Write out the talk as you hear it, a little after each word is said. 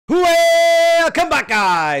Welcome back,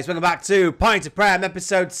 guys. Welcome back to Point Prem,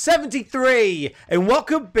 episode 73, and what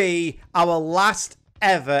could be our last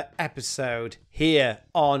ever episode here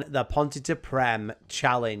on the Ponte Prem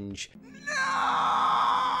challenge. No!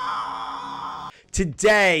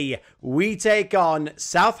 Today, we take on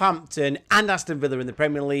Southampton and Aston Villa in the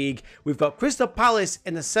Premier League. We've got Crystal Palace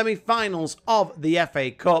in the semi-finals of the FA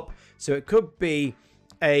Cup, so it could be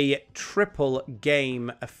a triple game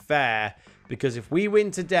affair, because if we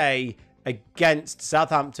win today against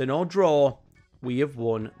Southampton or draw, we have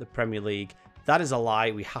won the Premier League. That is a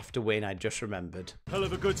lie. We have to win. I just remembered. Hell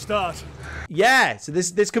of a good start. Yeah, so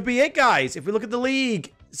this could be it, guys. If we look at the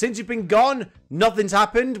league, since you've been gone, nothing's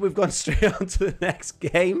happened. We've gone straight on to the next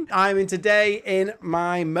game. I'm in today in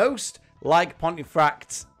my most like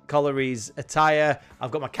Pontefract Colliery's attire.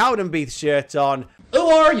 I've got my Cowdenbeath shirt on. Who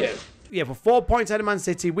are you? Yeah, for 4 points out of Man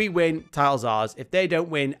City, we win. Title's ours. If they don't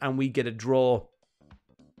win and we get a draw,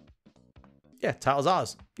 yeah, title's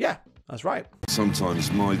ours. Yeah, that's right.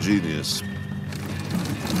 Sometimes my genius,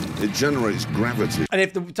 it generates gravity. And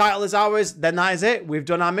if the title is ours, then that is it. We've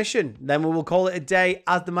done our mission. Then we will call it a day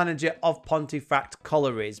as the manager of Pontefract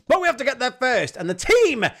Collieries. But we have to get there first. And the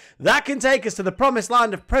team that can take us to the promised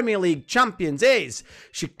land of Premier League champions is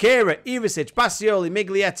Shakira, Ivicic, Bassioli,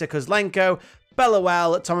 Miglietta, Kozlenko,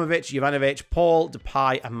 Belawel, Tomovic, Jovanovic, Paul,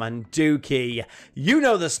 Depay, and Mandzukic. You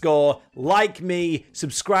know the score. Like me,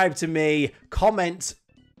 subscribe to me, comment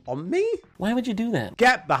on me. Why would you do that?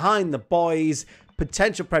 Get behind the boys.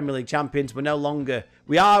 Potential Premier League champions. We're no longer...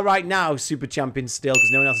 We are right now super champions still,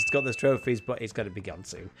 because no one else has got those trophies, but it's going to be gone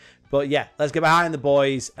soon. But yeah, let's get behind the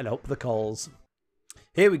boys and hope for the calls.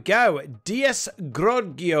 Here we go. Diaz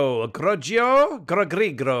Grogrio.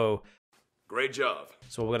 Grogrio? Great job.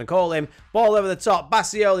 So we're going to call him. Ball over the top.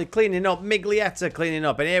 Bassioli cleaning up. Miglietta cleaning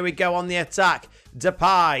up. And here we go on the attack.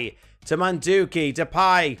 Depay to Mandzukic.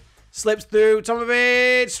 Depay slips through.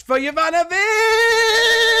 Tomovic for Jovanovic.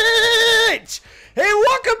 Hey,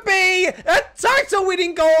 what could be a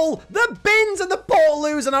title-winning goal? The bins and the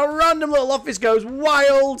Portaloos and our random little office goes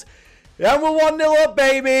wild. And we're 1-0 up,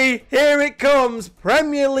 baby. Here it comes.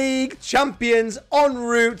 Premier League champions en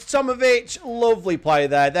route. Tomovic, lovely play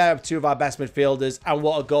there. They're two of our best midfielders. And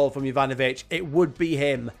what a goal from Jovanovic. It would be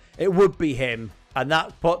him. It would be him. And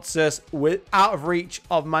that puts us out of reach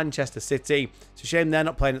of Manchester City. It's a shame they're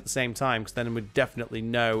not playing at the same time, because then we'd definitely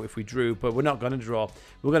know if we drew. But we're not going to draw.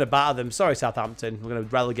 We're going to batter them. Sorry, Southampton. We're going to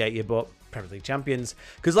relegate you, but Premier League champions.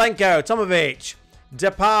 Kozlenko, Tomovic,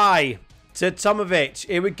 Depay to Tomovic.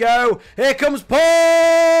 Here we go. Here comes Paul!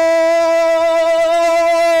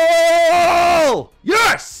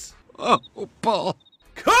 Yes! Oh, Paul.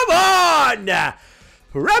 Come on!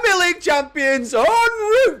 Premier League champions en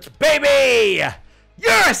route, baby!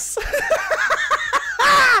 Yes!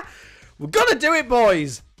 We're going to do it,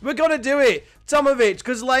 boys. We're going to do it. Tomovic,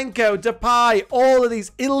 Kozlenko, Depay, all of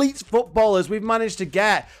these elite footballers we've managed to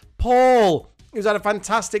get. Paul, who's had a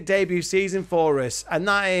fantastic debut season for us. And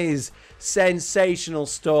that is sensational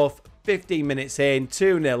stuff. 15 minutes in,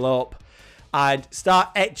 2-0 up. And start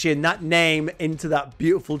etching that name into that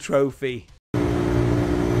beautiful trophy.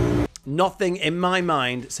 Nothing in my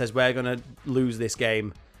mind says we're going to lose this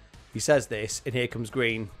game. He says this, and here comes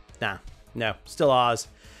Green. Nah, no, still ours.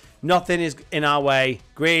 Nothing is in our way.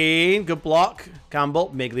 Green, good block. Campbell,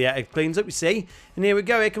 Miglietta cleans up, you see. And here we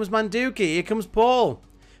go. Here comes Mandzukic. Here comes Paul.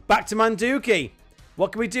 Back to Mandzukic.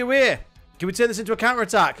 What can we do here? Can we turn this into a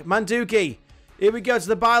counter-attack? Mandzukic. Here we go to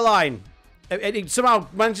the byline. He somehow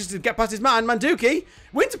manages to get past his man. Mandzukic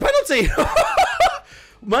wins a penalty.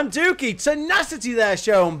 Mandzukic, tenacity there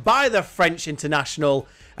shown by the French international.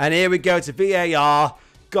 And here we go to VAR.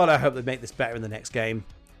 God, I hope they make this better in the next game.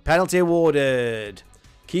 Penalty awarded.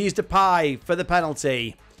 Keys Depay for the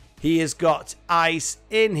penalty. He has got ice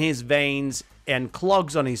in his veins and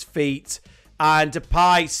clogs on his feet. And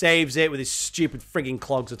Depay saves it with his stupid frigging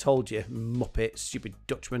clogs. I told you, muppet, stupid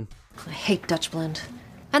Dutchman. I hate Dutch blend.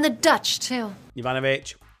 And the Dutch, too.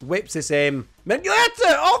 Jovanovic whips this in.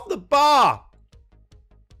 Miglietta off the bar.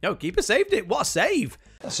 No, keeper saved it. What a save.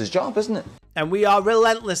 That's his job, isn't it? And we are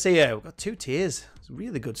relentless here. We've got 2 tiers. It's a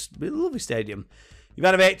really good, really lovely stadium.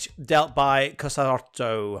 Jovanovic dealt by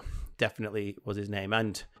Cosarto. Definitely was his name.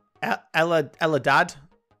 And Eladad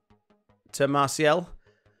to Martial.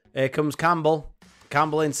 Here comes Campbell.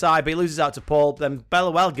 Campbell inside, but he loses out to Paul. Then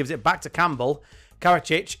Belawel gives it back to Campbell.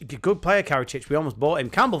 Karacic, good player Karacic. We almost bought him.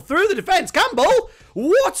 Campbell through the defence. Campbell!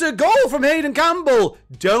 What a goal from Hayden Campbell!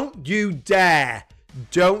 Don't you dare.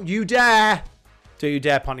 Don't you dare. Don't you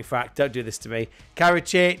dare, Pontefract. Don't do this to me.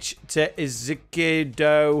 Karacic to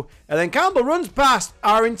Ezekiel. And then Campbell runs past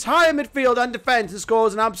our entire midfield and defence and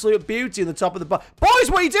scores an absolute beauty in the top of the box.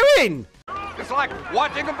 Boys, what are you doing? It's like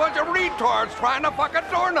watching a bunch of retards trying to fuck a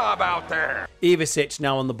doorknob out there. Ivicic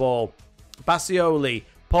now on the ball. Bassioli,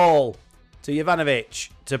 Paul, to Jovanovic,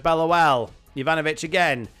 to Bellowell. Jovanovic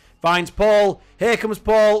again. Finds Paul. Here comes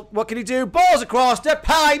Paul. What can he do? Balls across.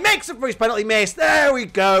 Depay makes it for his penalty miss. There we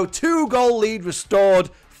go. 2-goal lead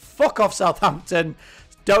restored. Fuck off, Southampton.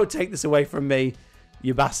 Don't take this away from me,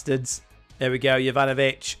 you bastards. There we go.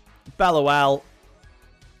 Jovanovic. Bellowell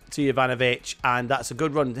to Jovanovic. And that's a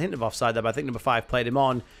good run. Hint of offside there, but I think number 5 played him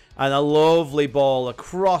on. And a lovely ball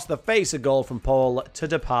across the face of goal from Paul to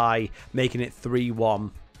Depay, making it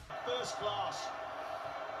 3-1. First class.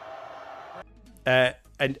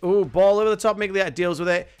 And, ball over the top. Miglietta deals with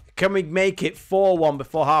it. Can we make it 4-1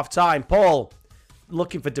 before half-time? Paul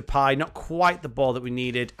looking for Depay. Not quite the ball that we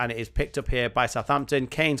needed. And it is picked up here by Southampton.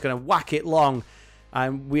 Kane's going to whack it long.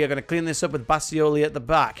 And we are going to clean this up with Bassioli at the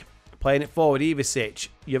back. Playing it forward. Ivicic.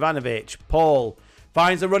 Jovanovic. Paul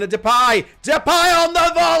finds the run of Depay. Depay on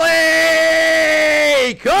the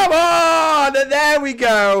volley! Come on! And there we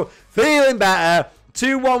go. Feeling better.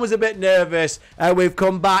 2-1 was a bit nervous. And we've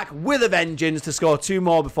come back with a vengeance to score 2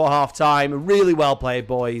 more before half-time. Really well played,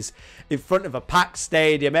 boys. In front of a packed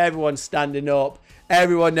stadium. Everyone's standing up.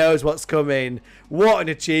 Everyone knows what's coming. What an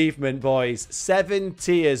achievement, boys. 7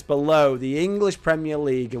 tiers below the English Premier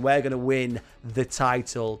League. And we're going to win the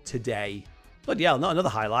title today. Bloody hell, not another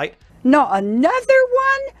highlight. Not another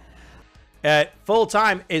one? Full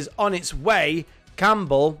time is on its way.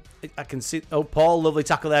 Campbell, I can see. Oh, Paul, lovely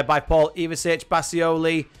tackle there by Paul. Ivicic,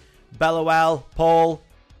 Bassioli, Bellowell, Paul.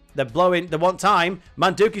 They're blowing. They want time.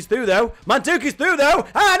 Mandzuki's through though. Mandzuki's through though.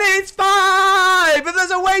 And it's 5! If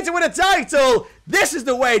there's a way to win a title, this is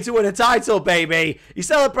the way to win a title, baby. He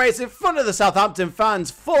celebrates in front of the Southampton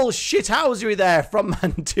fans. Full shithousery there from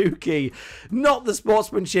Mandzuki. Not the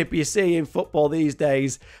sportsmanship you see in football these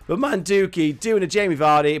days. But Mandzuki doing a Jamie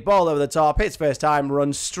Vardy. Ball over the top. Hits first time.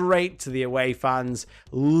 Runs straight to the away fans.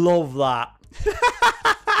 Love that.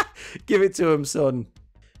 Give it to him, son.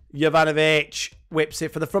 Jovanovic whips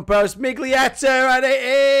it for the front post. Miglietta, and it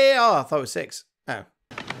is... Oh, I thought it was 6. Oh.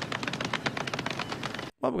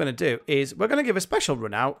 What we're going to do is we're going to give a special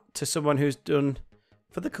run out to someone who's done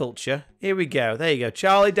for the culture. Here we go. There you go.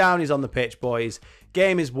 Charlie Downey's on the pitch, boys.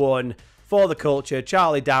 Game is won for the culture.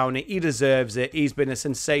 Charlie Downey, he deserves it. He's been a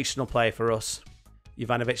sensational player for us.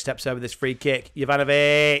 Jovanovic steps over this free kick.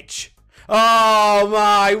 Jovanovic. Oh,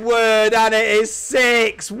 my word. And it is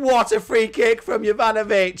 6. What a free kick from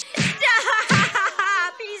Jovanovic. Stop!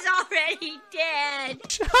 He's already dead.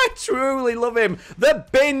 I truly love him. The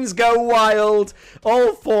bins go wild.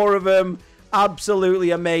 All 4 of them.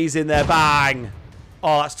 Absolutely amazing there. Bang.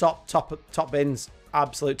 Oh, that's top bins.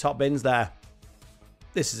 Absolute top bins there.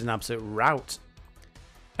 This is an absolute rout.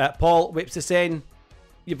 Paul whips us in.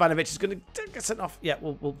 Jovanovic is going to get sent off. Yeah,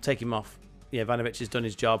 we'll take him off. Yeah, Jovanovic has done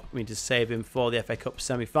his job. We need to save him for the FA Cup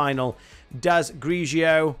semi-final. Daz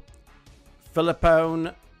Grigio,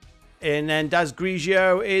 Filippone, and then Daz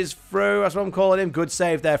Grigio is through. That's what I'm calling him. Good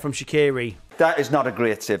save there from Shaqiri. That is not a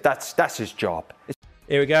great save. That's his job.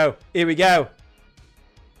 Here we go. Here we go.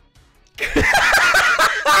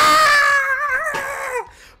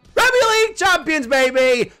 Premier League champions,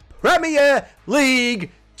 baby! Premier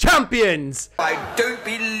League champions! I don't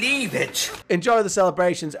believe it. Enjoy the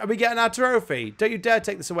celebrations. Are we getting our trophy? Don't you dare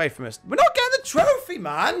take this away from us. We're not getting the trophy,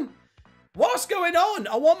 man. What's going on?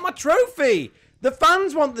 I want my trophy. The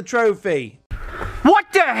fans want the trophy.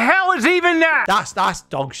 What the hell is even that? That's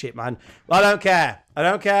dog shit, man. Well, I don't care. I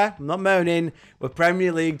don't care. I'm not moaning. We're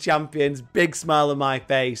Premier League champions. Big smile on my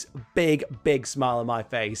face. Big smile on my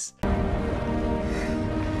face.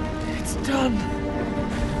 It's done.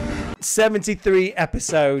 73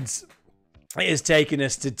 episodes it has taken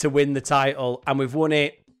us to win the title, and we've won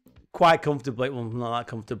it quite comfortably. Well, not that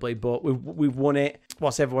comfortably, but we've won it.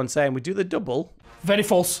 What's everyone saying? We do the double. Very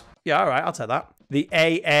false. Yeah, all right, I'll take that. The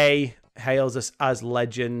AA hails us as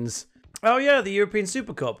legends. Oh, yeah, the European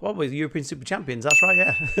Super Cup. What was the European Super Champions? That's right,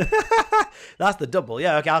 yeah. That's the double.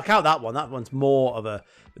 Yeah, okay, I'll count that one. That one's more of a...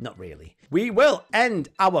 But not really. We will end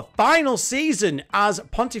our final season as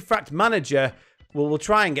Pontefract manager. We'll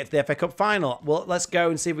try and get to the FA Cup final. Well, let's go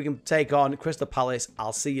and see if we can take on Crystal Palace.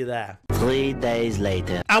 I'll see you there. 3 days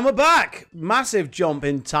later. And we're back. Massive jump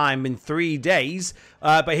in time in 3 days.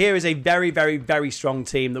 But here is a very strong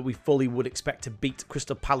team that we fully would expect to beat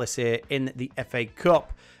Crystal Palace here in the FA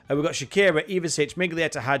Cup. We've got Shaqiri, Ivicic,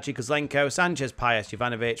 Miglietta, Hadji, Kozlenko, Sanchez, Pius,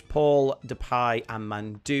 Jovanovic, Paul, Depay, and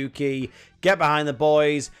Mandzuki. Get behind the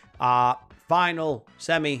boys. Final,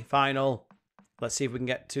 semi-final. Let's see if we can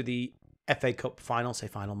get to the FA Cup final. Say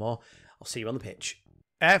final more. I'll see you on the pitch.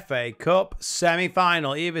 FA Cup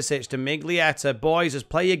semi-final. Ivicic to Miglietta. Boys, just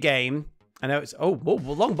play your game. I know it's... Oh,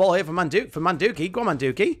 long ball here for Manduki. Go on,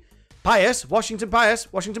 Manduki. Pius. Washington Pius.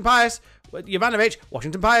 Jovanovic.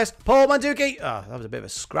 Washington Pius. Paul Manduki. Oh, that was a bit of a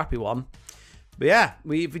scrappy one. But yeah,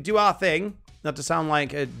 if we do our thing, not to sound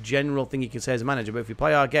like a general thing you can say as a manager, but if we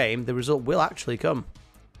play our game, the result will actually come.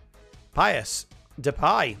 Pius.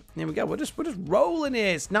 Depay. Here we go. We're just rolling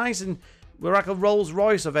here. It's nice, and we're like a Rolls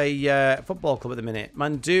Royce of a football club at the minute.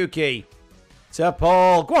 Manduki. To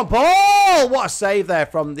Paul. Go on, Paul! What a save there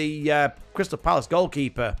from the Crystal Palace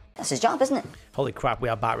goalkeeper. That's his job, isn't it? Holy crap, we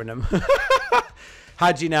are battering him.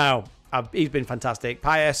 Hadji now. He's been fantastic.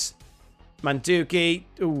 Pius. Manduki.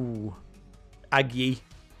 Ooh. Aggie.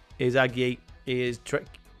 He is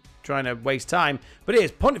trying to waste time. But it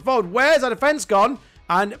is. Punt it forward. Where's our defence gone?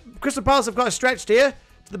 And Crystal Palace have got it stretched here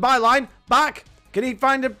to the byline. Back. Can he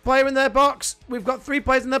find a player in their box? We've got 3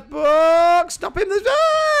 players in their box. Stop him.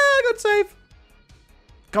 Good save.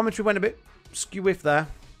 Commentary went a bit skew-whiff there.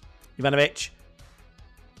 Jovanovic.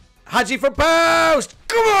 Hadji for post.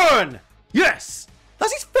 Come on. Yes.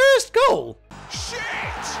 That's his first goal. Shit!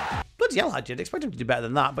 Bloody hell, Hadji. I'd expect him to do better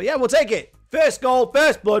than that. But yeah, we'll take it. First goal,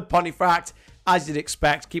 first blood, Pontefract. As you'd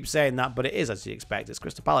expect. Keep saying that, but it is as you'd expect. It's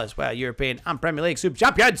Crystal Palace. We're European and Premier League Super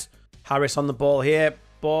Champions. Harris on the ball here.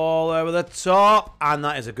 Ball over the top. And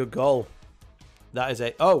that is a good goal. That is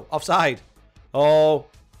a... Oh, offside. Oh.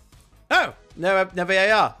 Oh. No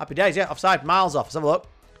VAR. Happy days, yeah. Offside. Miles off. Let's have a look.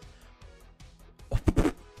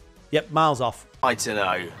 Yep, miles off. I don't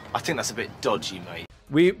know. I think that's a bit dodgy,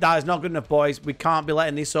 mate. That is not good enough, boys. We can't be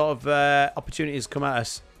letting these sort of opportunities come at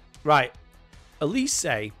us. Right.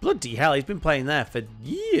 Elise. Bloody hell, he's been playing there for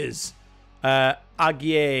years.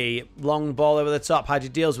 Aguier. Long ball over the top. Hadji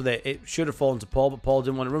deals with it. It should have fallen to Paul, but Paul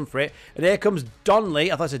didn't want to run for it. And here comes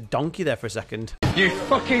Donnelly. I thought I said donkey there for a second. You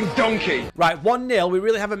fucking donkey. Right, 1-0. We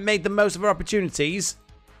really haven't made the most of our opportunities.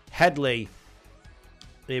 Headley.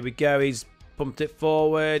 Here we go. He's pumped it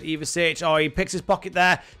forward. Ivasic. Oh, he picks his pocket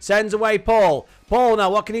there. Sends away Paul. Paul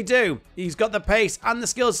now, what can he do? He's got the pace and the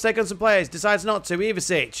skills to take on some players. Decides not to.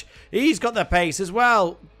 Ivasic. He's got the pace as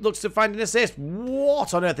well. Looks to find an assist.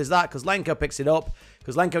 What on earth is that? Kozlenko picks it up.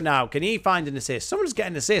 Kozlenko now, can he find an assist? Someone's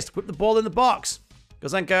getting an assist. Whip the ball in the box.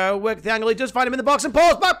 Kozlenko work the angle. He does find him in the box and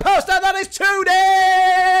Paul's back post. And that is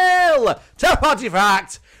 2-0 to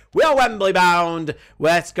Pontefract. We are Wembley bound.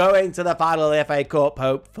 Let's go into the final of the FA Cup,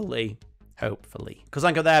 hopefully.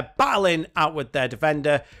 Kozlenko there, battling out with their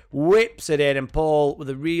defender, whips it in, and Paul with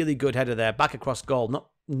a really good header there, back across goal. Not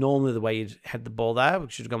normally the way you'd head the ball there. We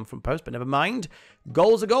should have gone front post, but never mind.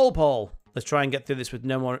 Goal's a goal, Paul. Let's try and get through this with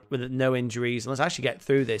no injuries, and let's actually get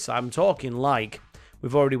through this. I'm talking like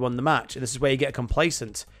we've already won the match, and this is where you get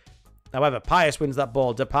complacent. However, Pius wins that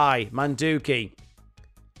ball. Depay, Manduki.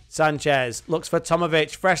 Sanchez looks for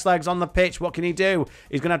Tomovic. Fresh legs on the pitch. What can he do?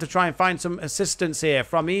 He's going to have to try and find some assistance here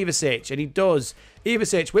from Ivasic. And he does.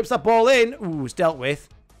 Ivasic whips that ball in. Ooh, it's dealt with.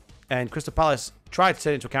 And Crystal Palace tried to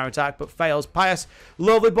turn it into a counter-attack, but fails. Pius,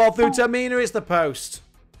 lovely ball through to Mina. It's the post.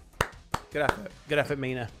 Good effort. Good effort,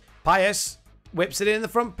 Mina. Pius whips it in the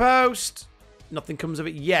front post. Nothing comes of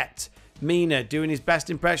it yet. Mina doing his best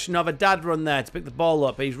impression of a dad run there to pick the ball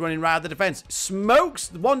up. He's running right at the defence.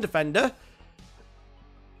 Smokes one defender.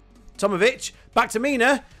 Tomovic, back to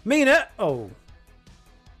Mina. Mina, oh.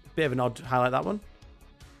 Bit of an odd highlight, that one.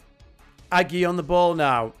 Aggie on the ball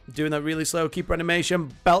now. Doing that really slow keeper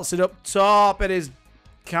animation. Belts it up top. It is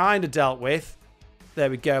kind of dealt with. There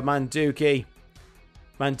we go, Manduki.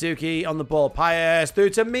 Manduki on the ball. Pius through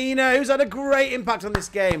to Mina, who's had a great impact on this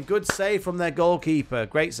game. Good save from their goalkeeper.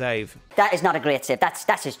 Great save. That is not a great save.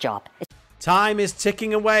 That's his job. Time is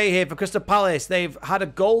ticking away here for Crystal Palace. They've had a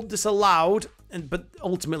goal disallowed. But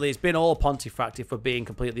ultimately, it's been all Pontefract, if we're being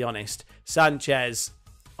completely honest. Sanchez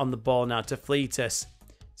on the ball now to Fleetus.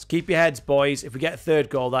 So keep your heads, boys. If we get a third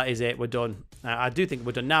goal, that is it. We're done. I do think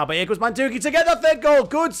we're done now. But here goes Manduki to get that third goal.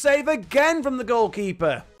 Good save again from the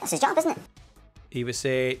goalkeeper. That's his job, isn't it?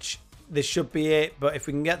 Ivasic. This should be it. But if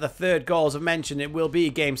we can get the third goal, as I've mentioned, it will be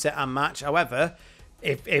a game, set, and match. However,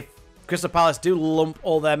 if Crystal Palace do lump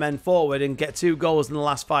all their men forward and get 2 goals in the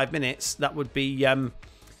last 5 minutes, that would be...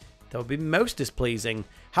 that would be most displeasing.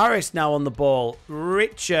 Harris now on the ball.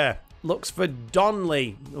 Richer looks for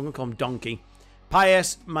Donnelly. I'm going to call him Donkey.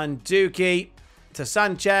 Pius, Manduki to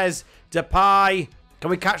Sanchez. Depay. Can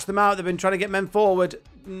we catch them out? They've been trying to get men forward.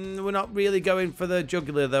 We're not really going for the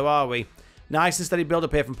jugular though, are we? Nice and steady build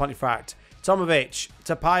up here from Pontefract. Tomovic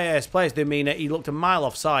to Pius. Plays through Mina. He looked a mile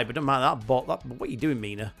offside, but don't mind that ball. What are you doing,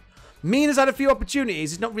 Mina? Mina's had a few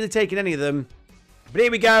opportunities. He's not really taking any of them. But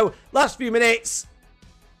here we go. Last few minutes.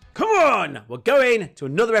 Come on! We're going to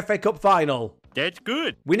another FA Cup final. That's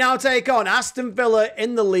good. We now take on Aston Villa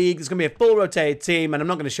in the league. There's going to be a full rotated team, and I'm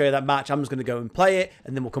not going to show you that match. I'm just going to go and play it,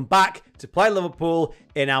 and then we'll come back to play Liverpool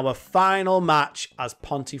in our final match as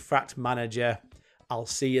Pontefract manager. I'll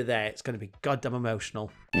see you there. It's going to be goddamn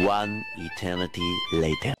emotional. One eternity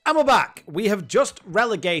later. And we're back. We have just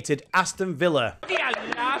relegated Aston Villa. We are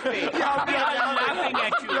laughing. We are laughing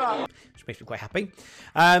at you. Which makes me quite happy.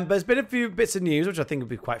 But there's been a few bits of news, which I think would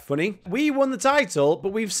be quite funny. We won the title,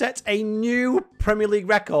 but we've set a new Premier League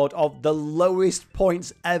record of the lowest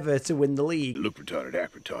points ever to win the league. Look retarded,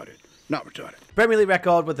 act retarded. Not retarded. Premier League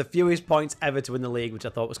record with the fewest points ever to win the league, which I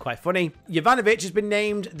thought was quite funny. Jovanovic has been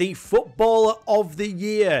named the Footballer of the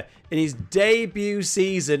Year in his debut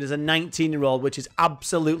season as a 19-year-old, which is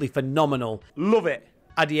absolutely phenomenal. Love it.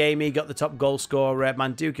 Adeyemi got the top goal scorer.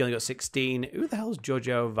 Mandzukic only got 16. Who the hell's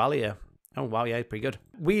Jojo Valia? Oh, wow, yeah, pretty good.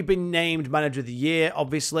 We've been named Manager of the Year,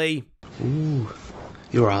 obviously. Ooh,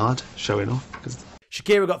 you're hard, showing off.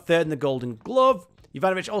 Shakira got third in the Golden Glove.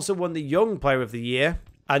 Jovanovic also won the Young Player of the Year.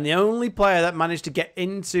 And the only player that managed to get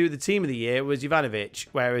into the Team of the Year was Jovanovic,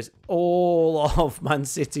 whereas all of Man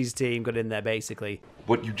City's team got in there, basically.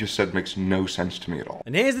 What you just said makes no sense to me at all.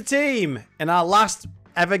 And here's the team in our last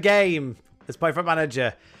ever game as Pontefract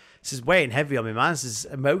manager. This is weighing heavy on me, man. This is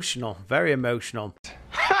emotional, very emotional.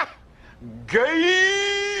 Ha!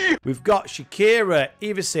 Gay! We've got Shakira,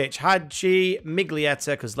 Ivicic, Hadji,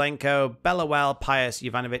 Miglietta, Kozlenko, Belawel, Pius,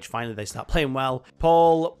 Jovanovic. Finally, they start playing well.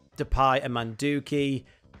 Paul, Depay, and Mandzukic.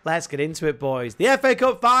 Let's get into it, boys. The FA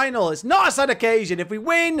Cup final. It's not a sad occasion. If we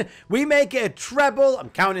win, we make it a treble. I'm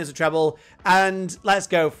counting it as a treble. And let's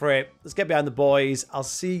go for it. Let's get behind the boys. I'll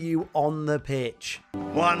see you on the pitch.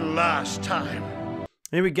 One last time.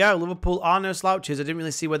 Here we go. Liverpool are no slouches. I didn't really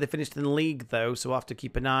see where they finished in the league, though, so I'll have to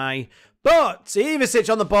keep an eye. But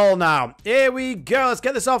Ivicic on the ball now. Here we go. Let's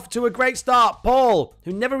get this off to a great start. Paul,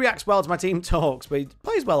 who never reacts well to my team talks, but he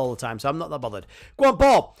plays well all the time, so I'm not that bothered. Go on,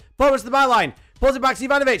 Paul. Paul runs to the byline. Pulls it back to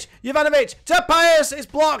Jovanovic. Jovanovic to Pius. It's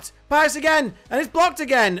blocked. Pius again. And it's blocked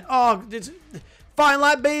again. Oh, it's fighting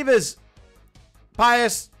like beavers.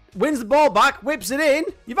 Pius wins the ball back. Whips it in.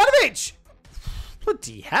 Jovanovic.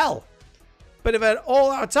 Bloody hell. Bit of an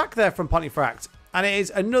all-out attack there from Pontefract. And it is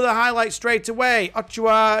another highlight straight away.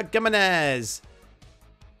 Ochoa Gimenez.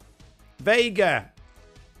 Vega.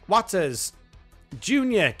 Waters.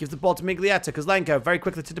 Junior gives the ball to Miglietta. Kozlenko very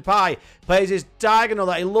quickly to Depay. Plays his diagonal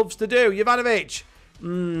that he loves to do. Jovanovic.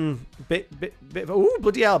 Ooh,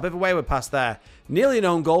 bloody hell. Bit of a wayward pass there. Nearly an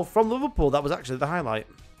own goal from Liverpool. That was actually the highlight.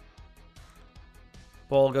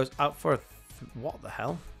 Ball goes out for a... what the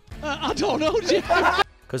hell? I don't know.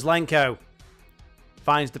 Kozlenko.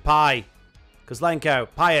 Finds Depay. Kozlenko.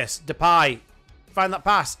 Pius. Depay. Find that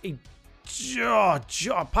pass.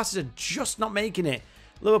 Passes are just not making it.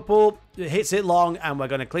 Liverpool hits it long, and we're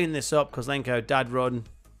going to clean this up. Kozlenko, dad run.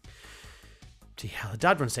 Gee, hell, the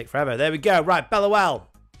dad runs take forever. There we go. Right, Belawel.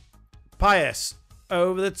 Pius.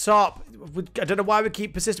 Over the top. I don't know why we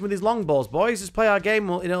keep persisting with these long balls, boys. Just play our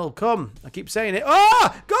game, it'll come. I keep saying it.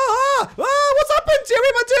 Oh! Go! Oh, what's happened?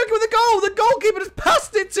 Thierry Mandzukic with the goal. The goalkeeper just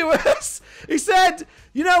passed it to us. He said,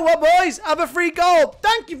 you know what, boys? Have a free goal.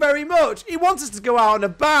 Thank you very much. He wants us to go out on a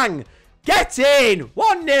bang. Get in!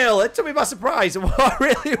 1-0. It took me by surprise. I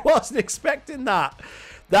really wasn't expecting that.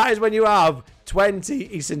 That is when you have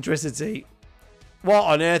 20 eccentricity. What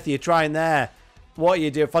on earth are you trying there? What are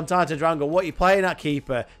you doing? Fontana to Drango. What are you playing at,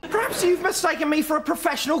 keeper? Perhaps you've mistaken me for a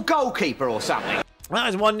professional goalkeeper or something. That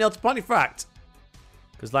is 1-0 to Pontefract.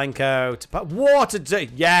 Kozlenko to... what a do...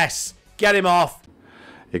 yes! Get him off.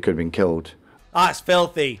 It could have been killed. That's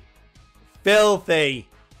filthy. Filthy.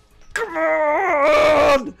 Come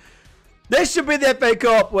on! This should be the FA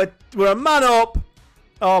Cup. We're a man up.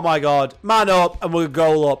 Oh, my God. Man up and we're a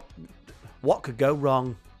goal up. What could go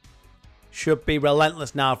wrong? Should be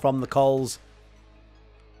relentless now from the Coles.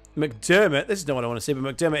 McDermott, this is not what I want to see, but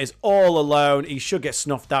McDermott is all alone. He should get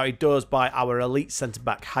snuffed out. He does by our elite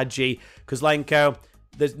centre-back, Hadji. Kozlenko,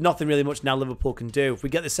 there's nothing really much now Liverpool can do. If we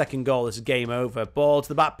get the second goal, this is game over. Ball to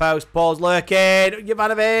the back post. Paul's lurking.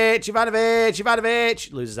 Jovanovic.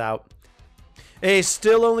 Loses out. It's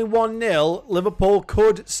still only 1-0. Liverpool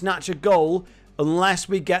could snatch a goal unless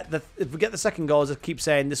we get the... if we get the second goal, as I keep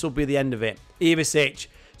saying, this will be the end of it. Ivicic.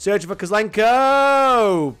 Searching for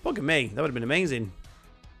Kozlenko. Bugger me. That would have been amazing.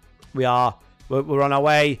 We're on our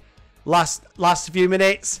way. Last few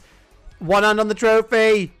minutes. One hand on the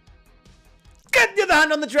trophy. Get the other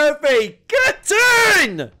hand on the trophy. Get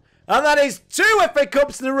in! And that is 2 FA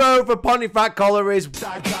Cups in a row for Pontefract Collieries.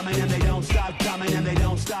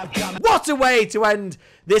 What a way to end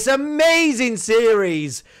this amazing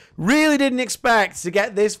series. Really didn't expect to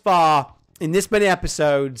get this far in this many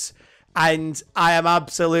episodes. And I am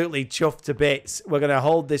absolutely chuffed to bits. We're going to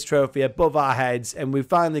hold this trophy above our heads, and we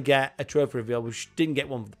finally get a trophy reveal. We didn't get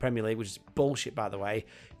one for the Premier League, which is bullshit, by the way.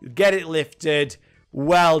 Get it lifted.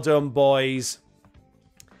 Well done, boys.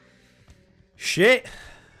 Shit.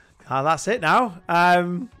 Oh, that's it now.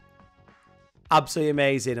 Absolutely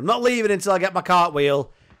amazing. I'm not leaving until I get my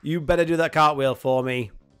cartwheel. You better do that cartwheel for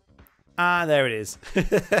me. Ah, there it is.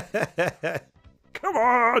 Come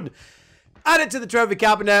on. Add it to the trophy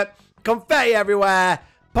cabinet. Confetti everywhere.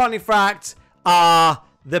 Pontefract are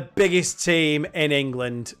the biggest team in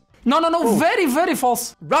England. No, Ooh. very, very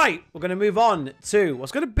false. Right, we're going to move on to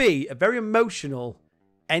what's going to be a very emotional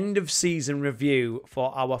end of season review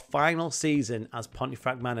for our final season as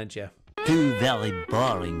Pontefract manager. 2 very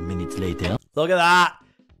boring minutes later. Look at that.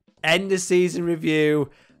 End of season review.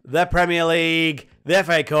 The Premier League, the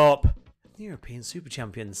FA Cup, the European Super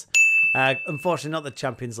Champions. Unfortunately, not the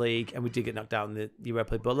Champions League, and we did get knocked out in the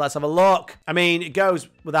Europa League, but let's have a look. I mean, it goes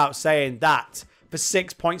without saying that for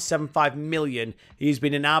 6.75 million, he's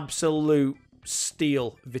been an absolute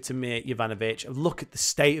steal, Vitomir Jovanovic. Look at the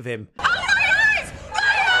state of him. He's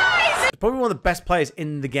probably one of the best players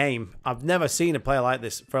in the game. I've never seen a player like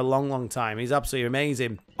this for a long, long time. He's absolutely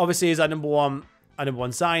amazing. Obviously, he's our number one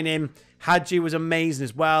signing. Hadji was amazing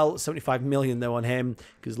as well. 75 million though on him.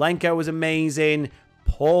 Kuzlenko was amazing.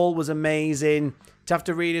 Paul was amazing.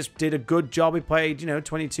 Taftaridis did a good job. He played,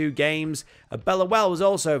 22 games. Bellawell was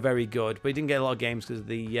also very good, but he didn't get a lot of games because of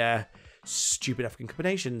the stupid African Cup of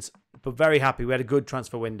Nations. But very happy. We had a good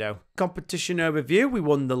transfer window. Competition overview. We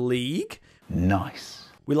won the league. Nice.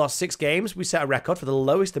 We lost 6 games. We set a record for the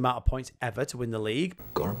lowest amount of points ever to win the league.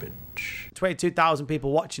 Garbage. 22,000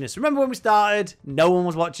 people watching us. Remember when we started? No one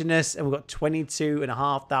was watching us, and we've got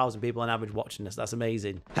 22,500 people on average watching us. That's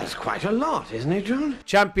amazing. That's quite a lot, isn't it, John?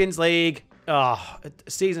 Champions League. Oh, a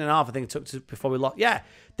season and a half, I think it took before we lost. Yeah,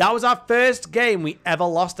 that was our first game we ever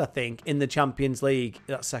lost, I think, in the Champions League.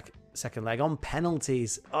 That second leg on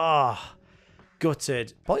penalties. Oh,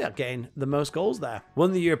 gutted. Probably not getting the most goals there.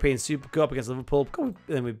 Won the European Super Cup against Liverpool.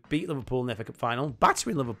 Then we beat Liverpool in the FA Cup final.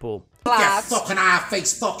 Battering Liverpool. Get fucking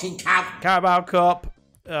half-face fucking cow. Carabao Cup.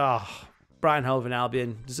 Oh, Brighton Hove and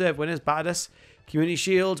Albion. Deserved winners. Battered us. Community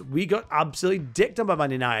Shield. We got absolutely dicked on by Man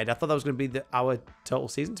United. I thought that was going to be our total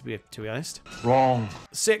season, to be honest. Wrong.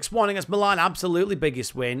 6-1 against Milan. Absolutely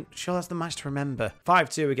biggest win. Sure, that's the match to remember.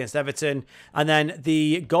 5-2 against Everton. And then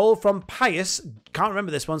the goal from Pius. Can't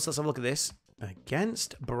remember this one, so let's have a look at this.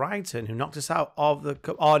 Against Brighton, who knocked us out of the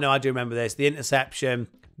cup. Oh, no, I do remember this. The interception,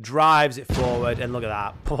 drives it forward, and look at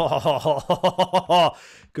that.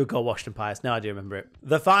 Good goal, Washington Pius. No, I do remember it.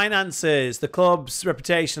 The finances. The club's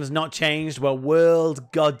reputation has not changed. We're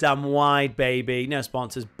world goddamn wide, baby. No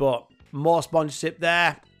sponsors, but more sponsorship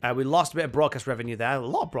there. We lost a bit of broadcast revenue there. A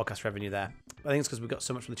lot of broadcast revenue there. I think it's because we got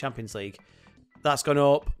so much from the Champions League. That's gone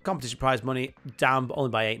up. Competition prize money down, but only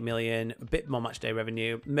by 8 million. A bit more match day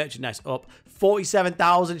revenue. Merchandise up.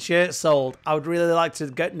 47,000 shirts sold. I would really like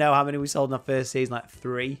to know how many we sold in our first season. Like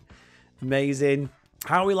 3. Amazing.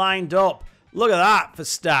 How are we lined up? Look at that for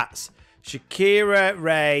stats. Shakira,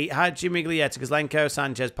 Ray, Hadji, Miglietta, Kuzlenko,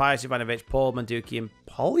 Sanchez, Pius, Jovanovic, Paul, Manduki, and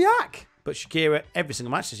Polyak. But Shakira, every single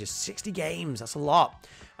match is just 60 games. That's a lot.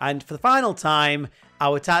 And for the final time,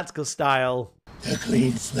 our tactical style... A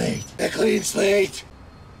clean slate. A clean slate.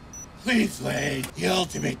 Clean slate. The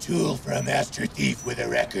ultimate tool for a master thief with a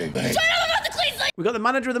record. We got the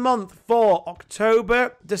manager of the month for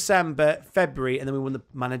October, December, February, and then we won the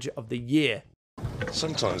manager of the year.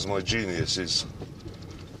 Sometimes my genius is...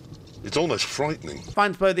 it's almost frightening.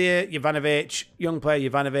 Finance player of the year, Jovanovic. Young player,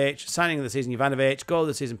 Jovanovic. Signing of the season, Jovanovic. Goal of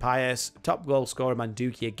the season, Pius. Top goal scorer,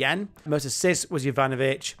 Manduki again. Most assists was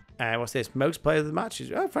Jovanovic. What's this? Most player of the match.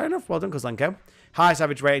 Oh, fair enough. Well done, Kuzlenko. Highest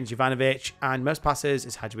average rating, Jovanovic. And most passes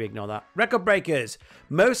is Hadji. We ignore that. Record breakers.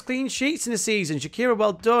 Most clean sheets in the season. Shakira,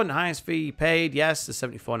 well done. Highest fee paid, yes, the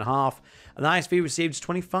 74.5. And the highest fee received is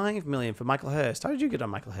 25 million for Michael Hurst. How did you get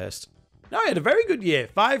on Michael Hurst? No, he had a very good year.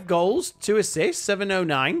 5 goals, 2 assists,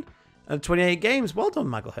 709, and 28 games. Well done,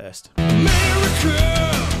 Michael Hurst.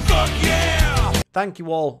 America, fuck yeah! Thank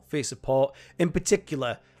you all for your support. In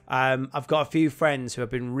particular, I've got a few friends who have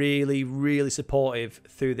been really, really supportive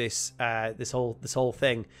through this this whole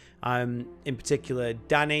thing. In particular,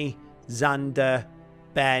 Danny, Xander,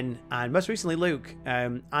 Ben, and most recently Luke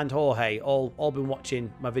and Jorge. All been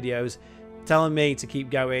watching my videos, telling me to keep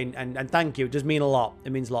going, and thank you. It does mean a lot.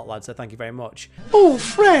 It means a lot, lads, so thank you very much. Oh,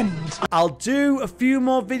 friends! I'll do a few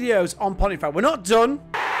more videos on Pontefract. We're not done.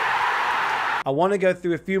 I want to go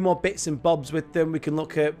through a few more bits and bobs with them.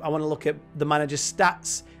 I want to look at the manager's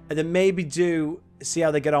stats, and then maybe see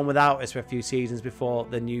how they get on without us for a few seasons before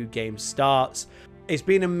the new game starts. It's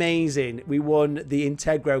been amazing. We won the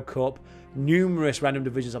Integro Cup, numerous random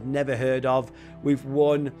divisions I've never heard of. We've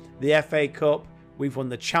won the FA Cup, we've won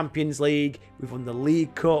the Champions League, we've won the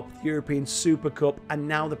League Cup, the European Super Cup, and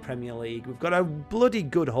now the Premier League. We've got a bloody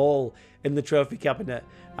good haul in the trophy cabinet.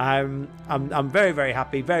 I'm very, very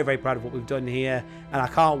happy, very, very proud of what we've done here, and I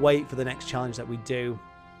can't wait for the next challenge that we do.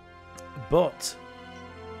 But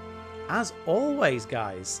as always,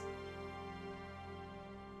 guys,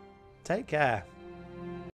 take care.